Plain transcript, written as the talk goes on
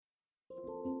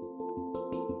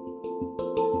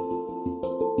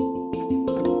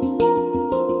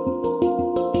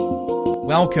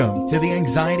Welcome to the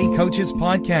Anxiety Coaches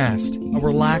Podcast, a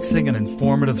relaxing and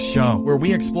informative show where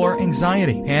we explore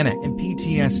anxiety, panic, and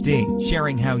PTSD,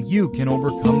 sharing how you can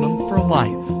overcome them for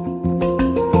life.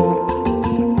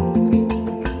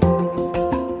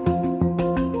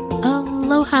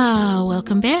 Aloha!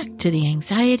 Welcome back to the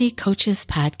Anxiety Coaches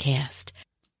Podcast.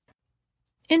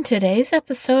 In today's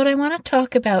episode, I want to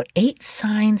talk about 8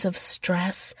 signs of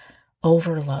stress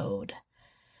overload.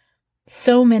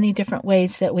 So many different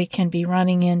ways that we can be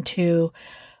running into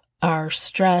our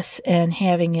stress and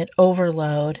having it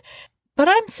overload. But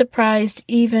I'm surprised,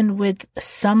 even with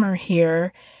summer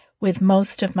here, with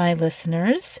most of my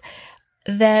listeners,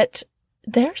 that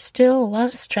there's still a lot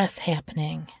of stress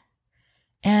happening.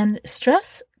 And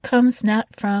stress comes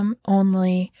not from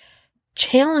only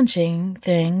challenging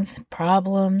things,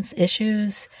 problems,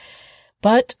 issues,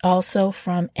 but also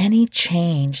from any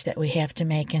change that we have to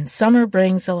make. And summer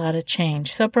brings a lot of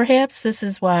change. So perhaps this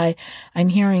is why I'm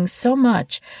hearing so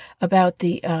much about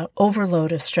the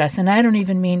overload of stress. And I don't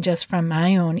even mean just from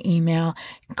my own email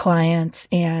clients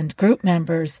and group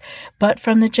members, but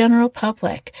from the general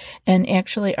public and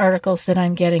actually articles that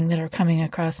I'm getting that are coming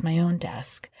across my own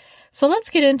desk. So let's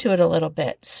get into it a little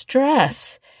bit.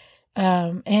 Stress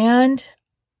and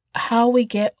how we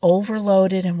get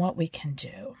overloaded and what we can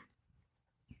do.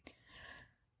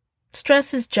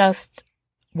 Stress is just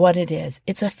what it is.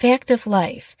 It's a fact of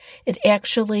life. It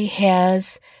actually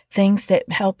has things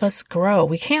that help us grow.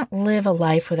 We can't live a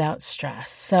life without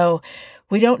stress. So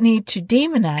we don't need to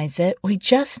demonize it. We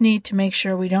just need to make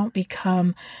sure we don't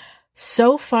become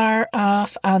so far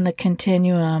off on the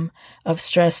continuum of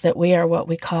stress that we are what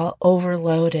we call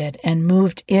overloaded and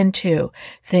moved into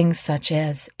things such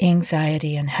as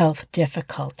anxiety and health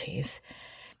difficulties.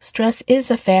 Stress is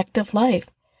a fact of life.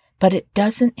 But it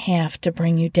doesn't have to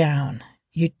bring you down.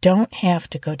 You don't have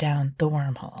to go down the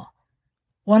wormhole.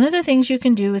 One of the things you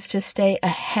can do is to stay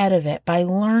ahead of it by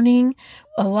learning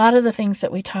a lot of the things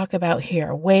that we talk about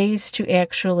here, ways to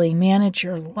actually manage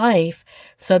your life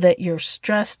so that your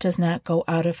stress does not go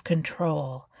out of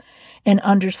control, and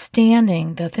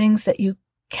understanding the things that you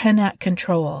cannot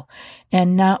control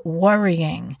and not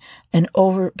worrying and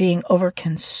being over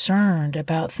concerned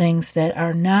about things that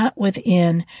are not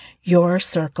within your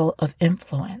circle of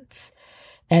influence.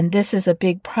 And this is a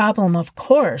big problem, of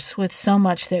course, with so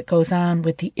much that goes on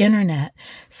with the internet.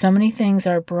 So many things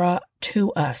are brought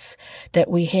to us that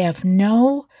we have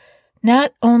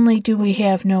not only do we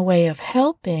have no way of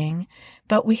helping,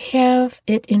 but we have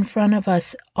it in front of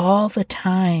us all the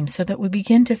time so that we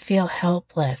begin to feel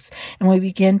helpless and we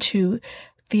begin to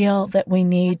feel that we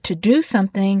need to do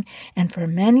something. And for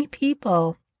many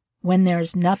people, when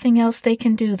there's nothing else they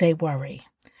can do, they worry.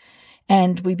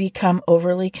 And we become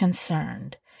overly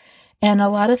concerned. And a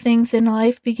lot of things in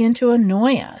life begin to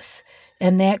annoy us.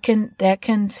 And that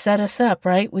can set us up,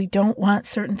 right? We don't want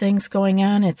certain things going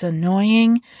on. It's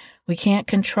annoying. We can't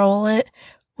control it.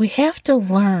 We have to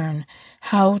learn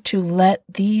how to let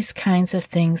these kinds of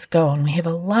things go. And we have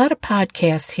a lot of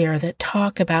podcasts here that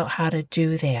talk about how to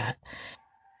do that.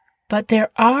 But there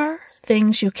are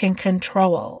things you can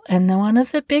control. And one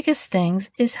of the biggest things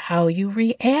is how you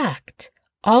react.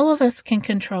 All of us can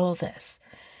control this.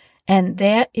 And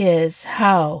that is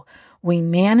how we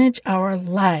manage our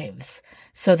lives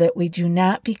so that we do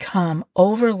not become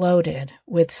overloaded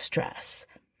with stress.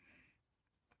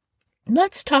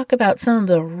 Let's talk about some of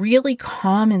the really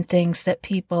common things that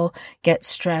people get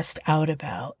stressed out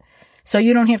about. So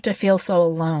you don't have to feel so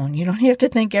alone. You don't have to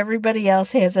think everybody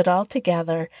else has it all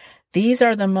together. These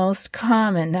are the most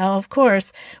common. Now, of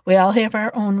course, we all have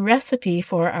our own recipe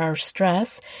for our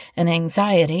stress and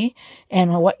anxiety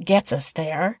and what gets us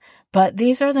there, but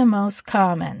these are the most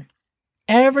common.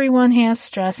 Everyone has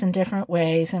stress in different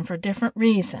ways and for different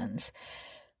reasons.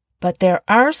 But there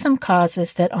are some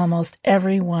causes that almost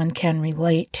everyone can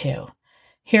relate to.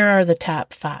 Here are the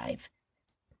top 5.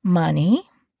 Money,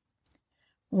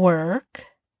 work,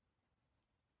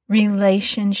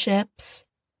 relationships,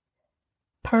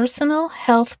 personal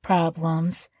health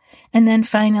problems, and then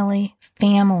finally,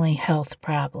 family health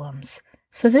problems.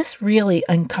 So this really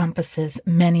encompasses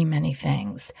many, many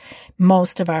things,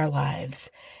 most of our lives.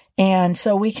 And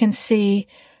so we can see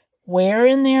where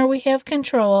in there we have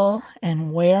control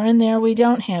and where in there we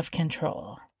don't have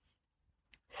control.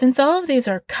 Since all of these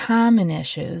are common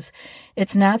issues,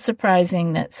 it's not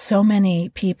surprising that so many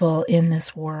people in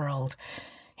this world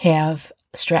have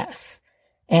stress.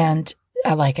 And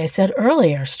like I said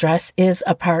earlier, stress is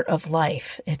a part of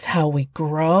life. It's how we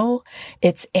grow.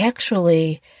 It's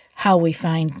actually how we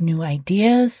find new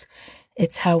ideas.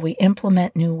 It's how we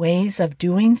implement new ways of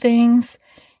doing things.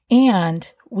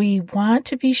 And we want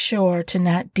to be sure to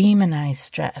not demonize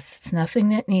stress. It's nothing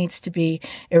that needs to be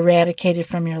eradicated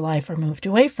from your life or moved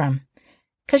away from,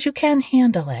 because you can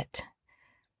handle it.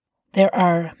 There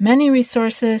are many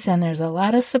resources and there's a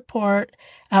lot of support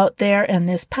out there, and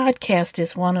this podcast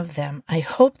is one of them. I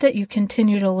hope that you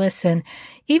continue to listen,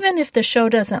 even if the show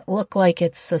doesn't look like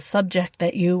it's a subject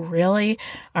that you really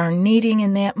are needing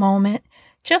in that moment.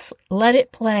 Just let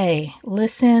it play.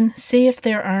 Listen, see if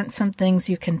there aren't some things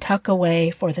you can tuck away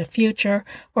for the future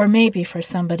or maybe for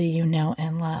somebody you know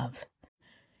and love.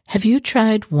 Have you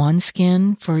tried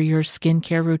OneSkin for your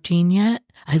skincare routine yet?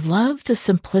 I love the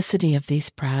simplicity of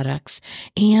these products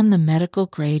and the medical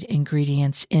grade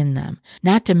ingredients in them,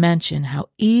 not to mention how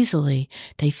easily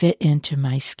they fit into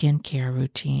my skincare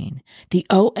routine. The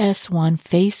OS1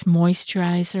 Face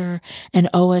Moisturizer and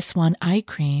OS1 Eye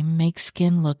Cream make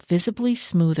skin look visibly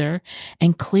smoother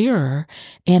and clearer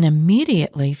and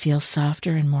immediately feel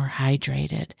softer and more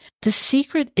hydrated. The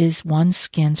secret is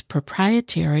OneSkin's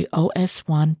proprietary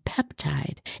OS1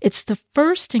 peptide. It's the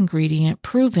first ingredient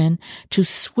proven to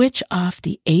switch off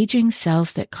the aging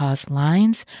cells that cause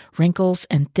lines, wrinkles,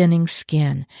 and thinning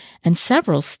skin, and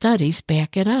several studies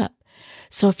back it up.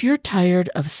 So if you're tired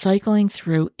of cycling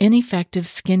through ineffective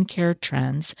skincare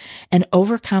trends and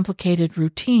overcomplicated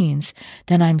routines,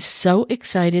 then I'm so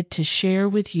excited to share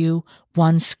with you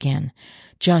OneSkin,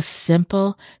 just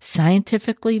simple,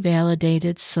 scientifically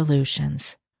validated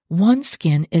solutions.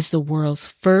 OneSkin is the world's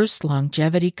first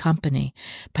longevity company.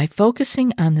 By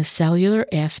focusing on the cellular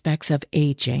aspects of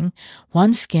aging,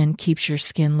 OneSkin keeps your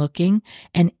skin looking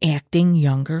and acting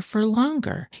younger for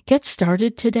longer. Get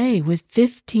started today with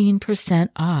 15%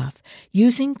 off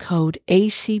using code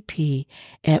ACP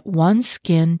at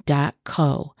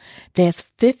oneskin.co. That's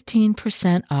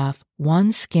 15% off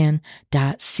oneskin.co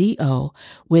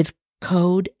with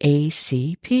code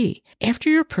ACP. After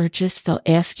your purchase, they'll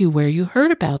ask you where you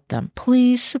heard about them.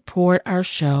 Please support our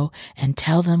show and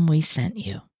tell them we sent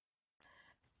you.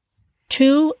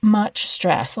 Too much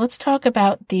stress. Let's talk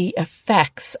about the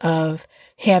effects of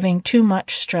having too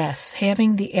much stress,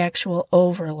 having the actual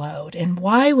overload, and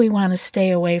why we want to stay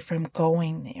away from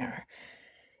going there.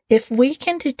 If we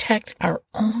can detect our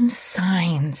own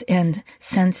signs and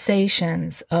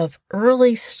sensations of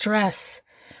early stress,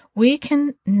 we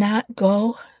can not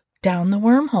go down the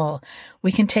wormhole.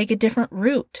 We can take a different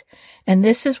route. And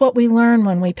this is what we learn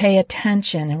when we pay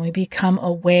attention and we become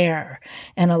aware.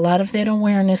 And a lot of that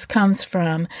awareness comes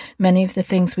from many of the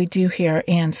things we do here,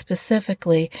 and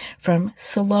specifically from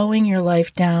slowing your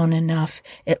life down enough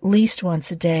at least once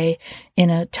a day in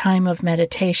a time of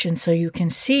meditation so you can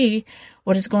see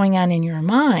what is going on in your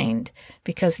mind,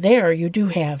 because there you do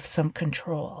have some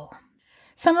control.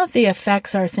 Some of the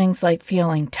effects are things like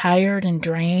feeling tired and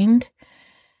drained,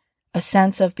 a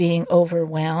sense of being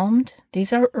overwhelmed.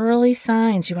 These are early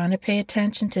signs. You want to pay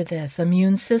attention to this.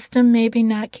 Immune system maybe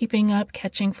not keeping up,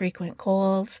 catching frequent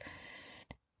colds,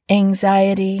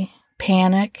 anxiety,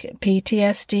 panic,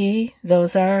 PTSD.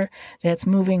 That's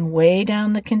moving way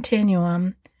down the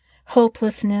continuum.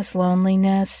 Hopelessness,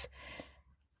 loneliness,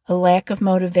 a lack of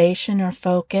motivation or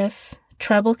focus,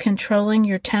 trouble controlling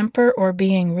your temper or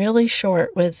being really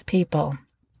short with people,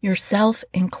 yourself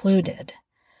included.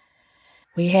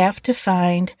 We have to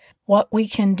find what we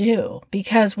can do,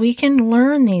 because we can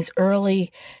learn these early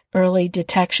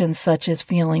detections, such as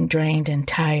feeling drained and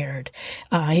tired.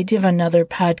 I did another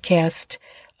podcast,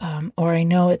 or I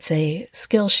know it's a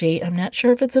skill sheet. I'm not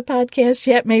sure if it's a podcast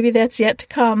yet. Maybe that's yet to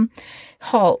come.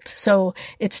 HALT. So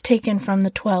it's taken from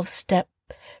the 12-step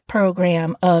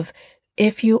program of,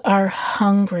 if you are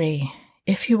hungry,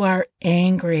 if you are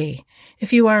angry,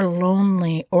 if you are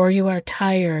lonely, or you are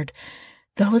tired,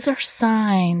 those are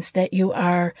signs that you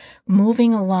are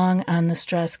moving along on the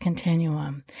stress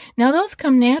continuum. Now, those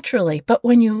come naturally, but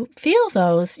when you feel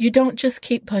those, you don't just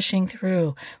keep pushing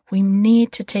through. We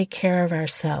need to take care of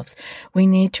ourselves. We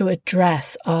need to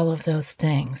address all of those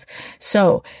things.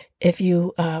 So if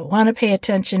you want to pay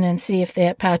attention and see if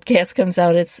that podcast comes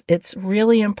out, it's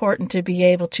really important to be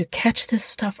able to catch this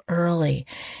stuff early.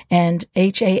 And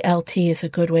HALT is a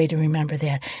good way to remember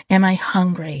that. Am I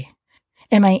hungry?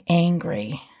 Am I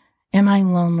angry? Am I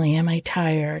lonely? Am I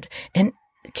tired? And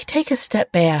take a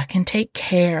step back and take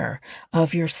care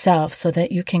of yourself so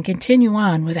that you can continue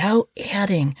on without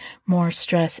adding more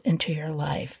stress into your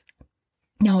life.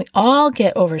 Now, we all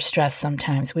get overstressed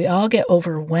sometimes. We all get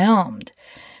overwhelmed.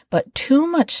 but too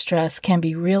much stress can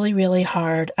be really, really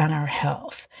hard on our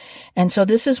health. And so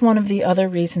this is one of the other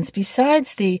reasons,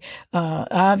 besides the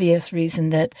obvious reason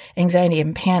that anxiety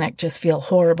and panic just feel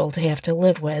horrible to have to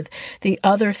live with. The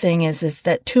other thing is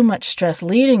that too much stress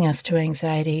leading us to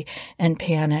anxiety and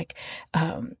panic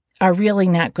are really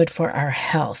not good for our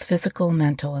health, physical,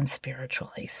 mental, and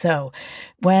spiritually. So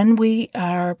when we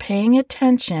are paying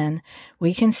attention,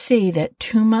 we can see that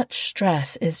too much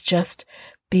stress is just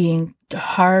being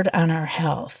hard on our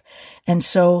health. And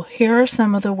so here are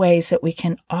some of the ways that we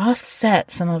can offset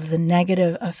some of the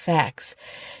negative effects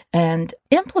and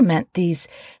implement these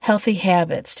healthy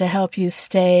habits to help you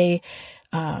stay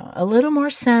a little more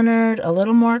centered, a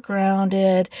little more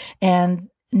grounded, and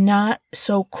not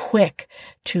so quick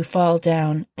to fall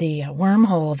down the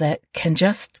wormhole that can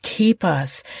just keep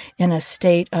us in a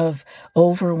state of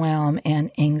overwhelm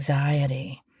and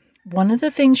anxiety. One of the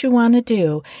things you want to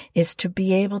do is to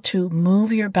be able to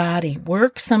move your body,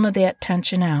 work some of that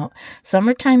tension out.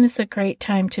 Summertime is a great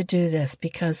time to do this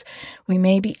because we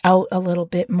may be out a little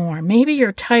bit more. Maybe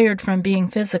you're tired from being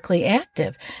physically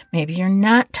active. Maybe you're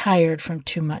not tired from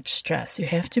too much stress. You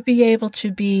have to be able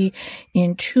to be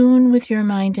in tune with your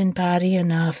mind and body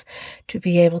enough to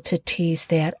be able to tease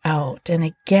that out. And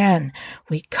again,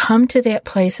 we come to that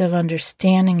place of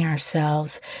understanding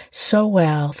ourselves so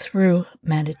well through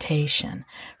meditation.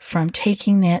 From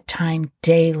taking that time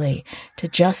daily to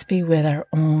just be with our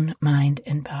own mind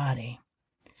and body.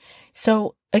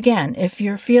 So again, if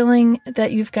you're feeling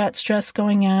that you've got stress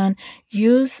going on,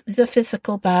 use the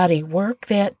physical body, work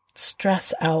that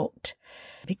stress out.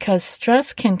 Because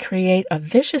stress can create a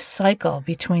vicious cycle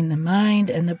between the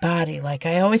mind and the body. Like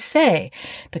I always say,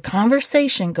 the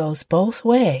conversation goes both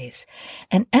ways.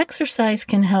 And exercise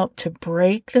can help to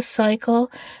break the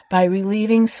cycle by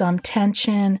relieving some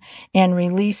tension and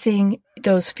releasing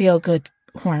those feel-good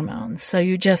hormones. So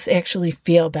you just actually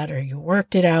feel better. You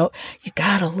worked it out. You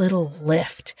got a little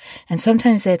lift. And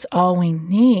sometimes that's all we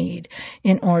need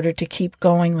in order to keep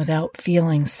going without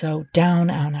feeling so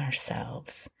down on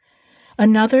ourselves.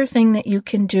 Another thing that you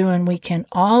can do, and we can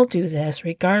all do this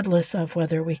regardless of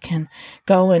whether we can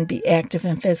go and be active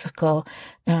and physical,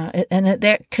 and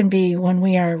that can be when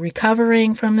we are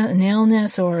recovering from an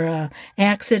illness or an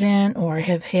accident or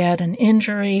have had an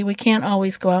injury. We can't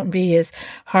always go out and be as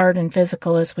hard and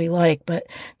physical as we like, but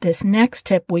this next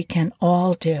tip we can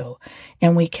all do,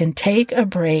 and we can take a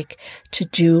break to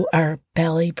do our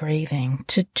belly breathing,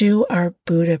 to do our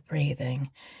Buddha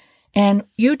breathing. And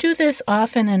you do this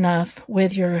often enough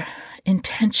with your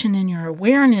intention and your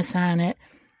awareness on it,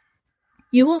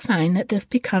 you will find that this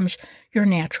becomes your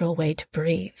natural way to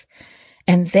breathe.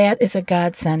 And that is a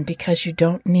godsend because you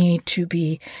don't need to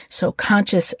be so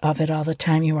conscious of it all the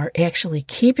time. You are actually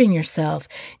keeping yourself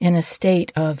in a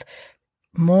state of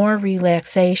more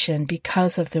relaxation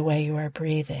because of the way you are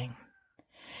breathing.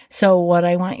 So what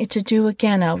I want you to do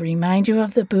again, I'll remind you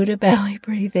of the Buddha belly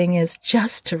breathing, is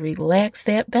just to relax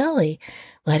that belly.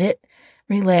 Let it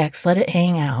relax. Let it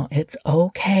hang out. It's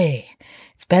okay.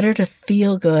 It's better to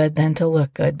feel good than to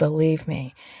look good, believe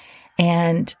me.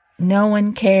 And no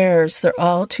one cares. They're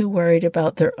all too worried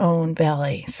about their own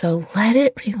belly. So let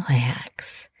it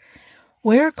relax.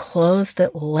 Wear clothes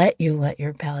that let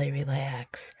your belly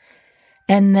relax.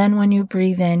 And then when you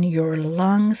breathe in, your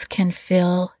lungs can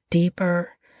fill deeper.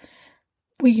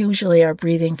 We usually are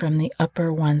breathing from the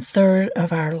upper 1/3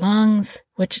 of our lungs,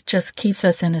 which just keeps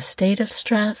us in a state of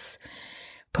stress.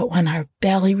 But when our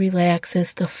belly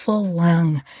relaxes, the full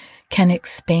lung can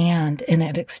expand, and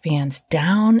it expands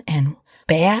down and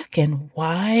back and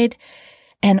wide.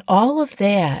 And all of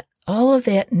that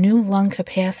new lung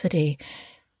capacity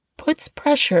puts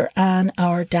pressure on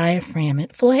our diaphragm.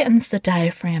 It flattens the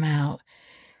diaphragm out.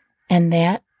 And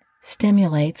that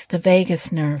stimulates the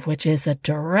vagus nerve, which is a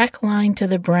direct line to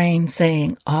the brain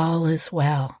saying all is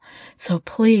well. So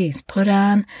please put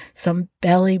on some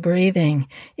belly breathing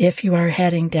if you are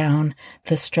heading down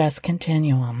the stress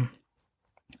continuum.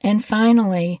 And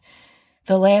finally,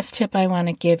 the last tip I want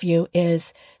to give you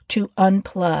is to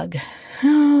unplug.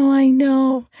 Oh, I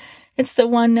know. It's the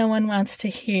one no one wants to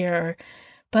hear,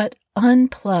 but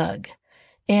unplug.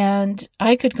 And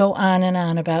I could go on and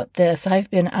on about this.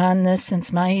 I've been on this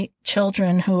since my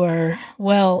children, who are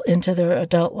well into their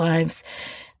adult lives,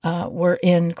 were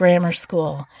in grammar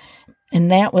school.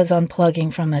 And that was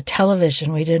unplugging from the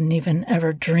television. We didn't even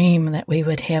ever dream that we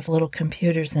would have little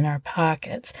computers in our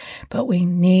pockets. But we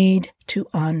need to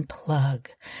unplug.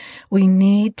 We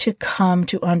need to come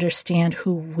to understand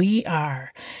who we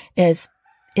are as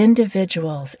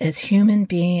individuals, as human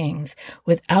beings,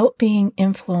 without being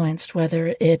influenced,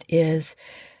 whether it is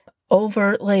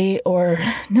overtly or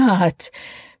not,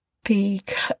 we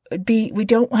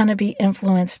don't want to be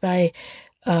influenced by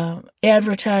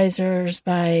advertisers,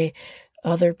 by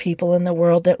other people in the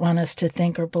world that want us to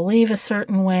think or believe a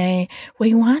certain way.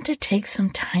 We want to take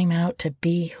some time out to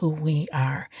be who we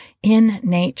are in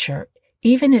nature.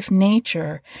 Even if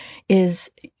nature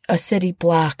is a city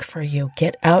block for you,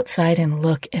 get outside and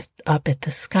look up at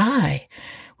the sky.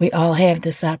 We all have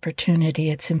this opportunity.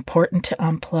 It's important to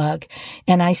unplug.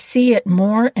 And I see it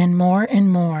more and more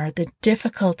and more, the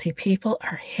difficulty people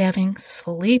are having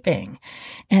sleeping.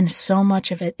 And so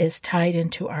much of it is tied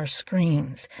into our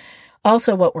screens.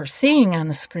 Also what we're seeing on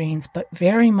the screens, but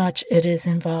very much it is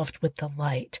involved with the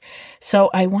light. So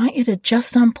I want you to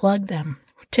just unplug them.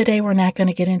 Today we're not going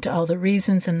to get into all the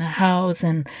reasons and the hows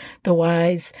and the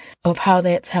whys of how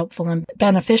that's helpful and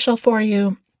beneficial for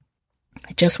you.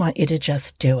 I just want you to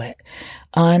just do it.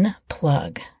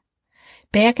 Unplug.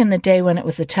 Back in the day when it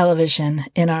was a television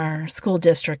in our school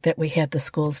district that we had the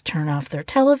schools turn off their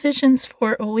televisions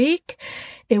for a week,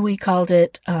 we called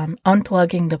it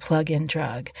unplugging the plug-in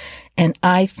drug. And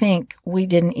I think we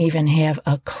didn't even have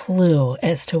a clue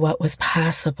as to what was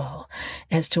possible,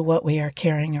 as to what we are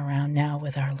carrying around now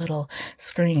with our little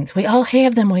screens. We all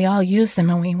have them, we all use them,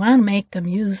 and we want to make them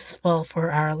useful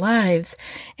for our lives,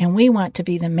 and we want to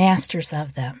be the masters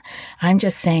of them. I'm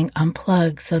just saying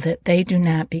unplug so that they do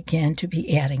not begin to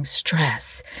be adding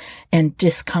stress and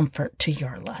discomfort to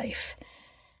your life.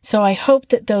 So I hope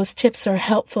that those tips are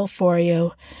helpful for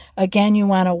you. Again, you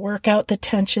want to work out the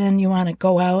tension. You want to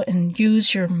go out and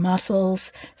use your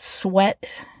muscles, sweat,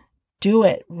 do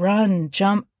it, run,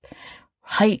 jump,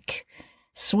 hike,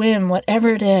 swim,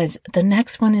 whatever it is. The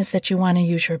next one is that you want to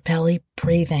use your belly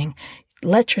breathing.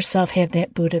 Let yourself have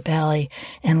that Buddha belly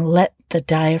and let the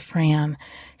diaphragm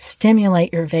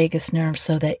stimulate your vagus nerve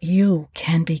so that you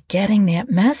can be getting that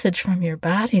message from your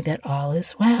body that all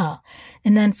is well.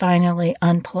 And then finally,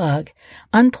 unplug.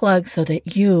 Unplug so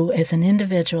that you as an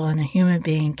individual and a human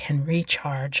being can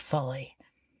recharge fully.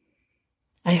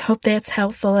 I hope that's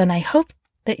helpful, and I hope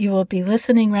that you will be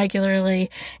listening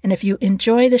regularly. And if you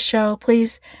enjoy the show,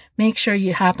 please make sure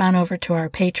you hop on over to our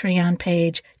Patreon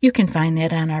page. You can find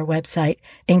that on our website,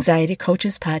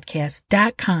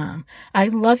 anxietycoachespodcast.com. I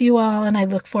love you all, and I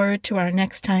look forward to our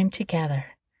next time together.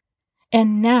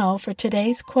 And now for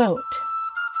today's quote.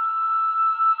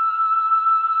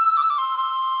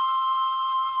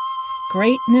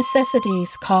 Great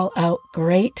necessities call out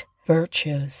great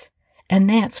virtues. And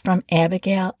that's from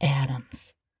Abigail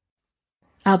Adams.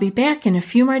 I'll be back in a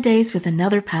few more days with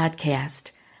another podcast.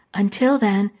 Until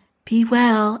then, be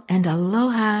well and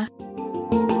aloha.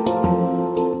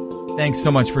 Thanks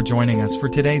so much for joining us for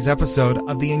today's episode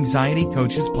of the Anxiety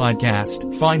Coaches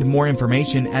Podcast. Find more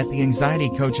information at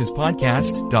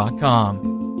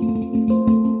theanxietycoachespodcast.com.